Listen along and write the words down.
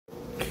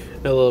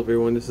Hello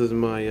everyone, this is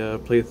my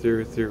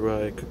playthrough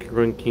through Cookie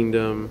Run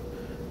Kingdom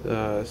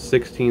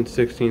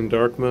 1616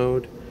 Dark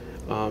Mode.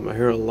 I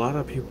hear a lot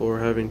of people are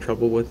having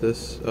trouble with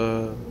this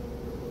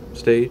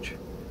stage,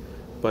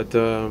 but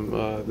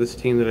this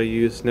team that I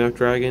use,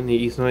 Snapdragon,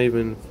 he's not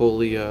even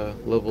fully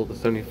leveled to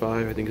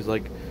 75, I think he's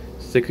like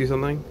 60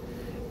 something,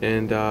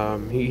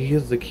 and he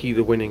has the key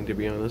to winning, to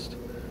be honest.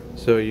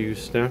 So you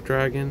use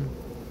Snapdragon,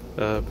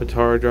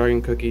 Potara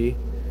Dragon Cookie,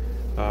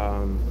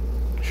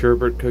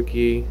 Sherbet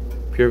Cookie,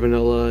 Pure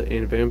Vanilla,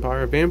 and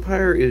Vampire.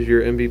 Vampire is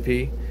your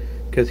MVP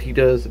because he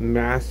does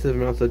massive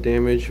amounts of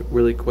damage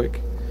really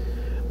quick.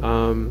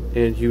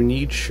 And you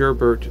need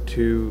Sherbet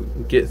to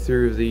get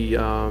through the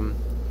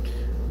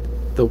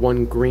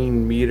one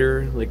green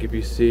meter. Like if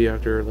you see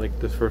after like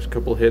the first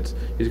couple hits,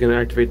 he's going to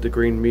activate the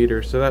green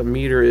meter. So that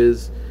meter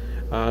is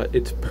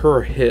it's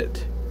per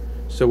hit.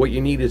 So what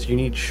you need is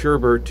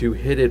Sherbet to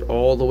hit it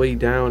all the way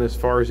down as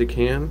far as it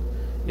can,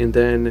 and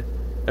then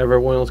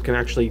everyone else can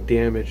actually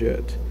damage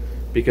it,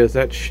 because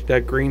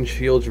that green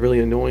shield's really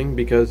annoying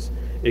because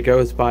it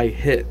goes by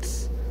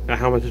hits, not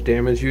how much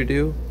damage you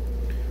do.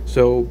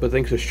 So, but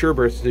thanks to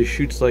Sherbet, he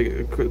shoots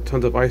like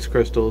tons of ice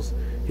crystals.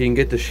 He can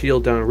get the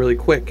shield down really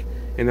quick,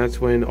 and that's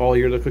when all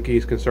your other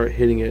cookies can start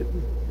hitting it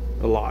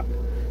a lot.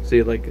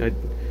 See, like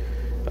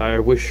I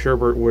wish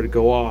Sherbet would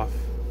go off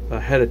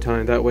ahead of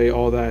time. That way,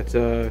 all that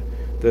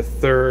the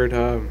third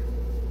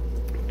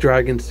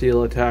Dragon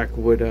Steel attack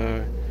would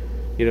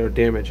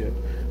damage it.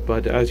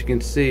 But as you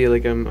can see,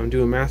 like I'm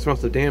doing massive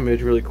amounts of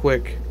damage really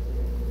quick.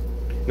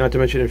 Not to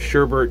mention if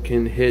Sherbet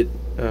can hit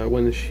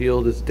when the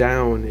shield is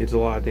down, it's a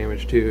lot of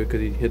damage too,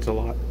 because he hits a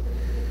lot.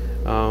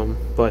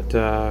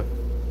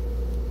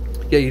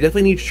 Yeah, you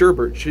definitely need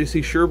Sherbet. You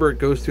see, Sherbet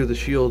goes through the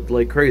shield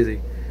like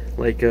crazy,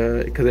 like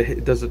because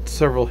it does it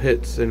several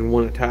hits in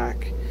one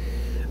attack.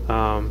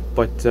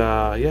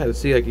 Yeah,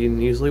 see, I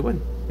can easily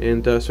win,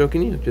 and so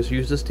can you. Just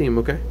use this team,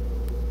 okay?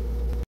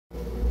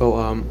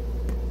 Oh,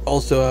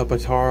 also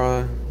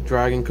Potara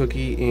Dragon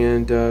Cookie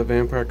and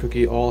Vampire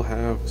Cookie all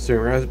have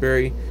Serum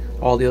Raspberry.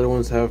 All the other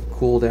ones have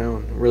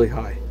cooldown really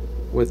high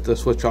with the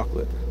Swiss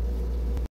Chocolate.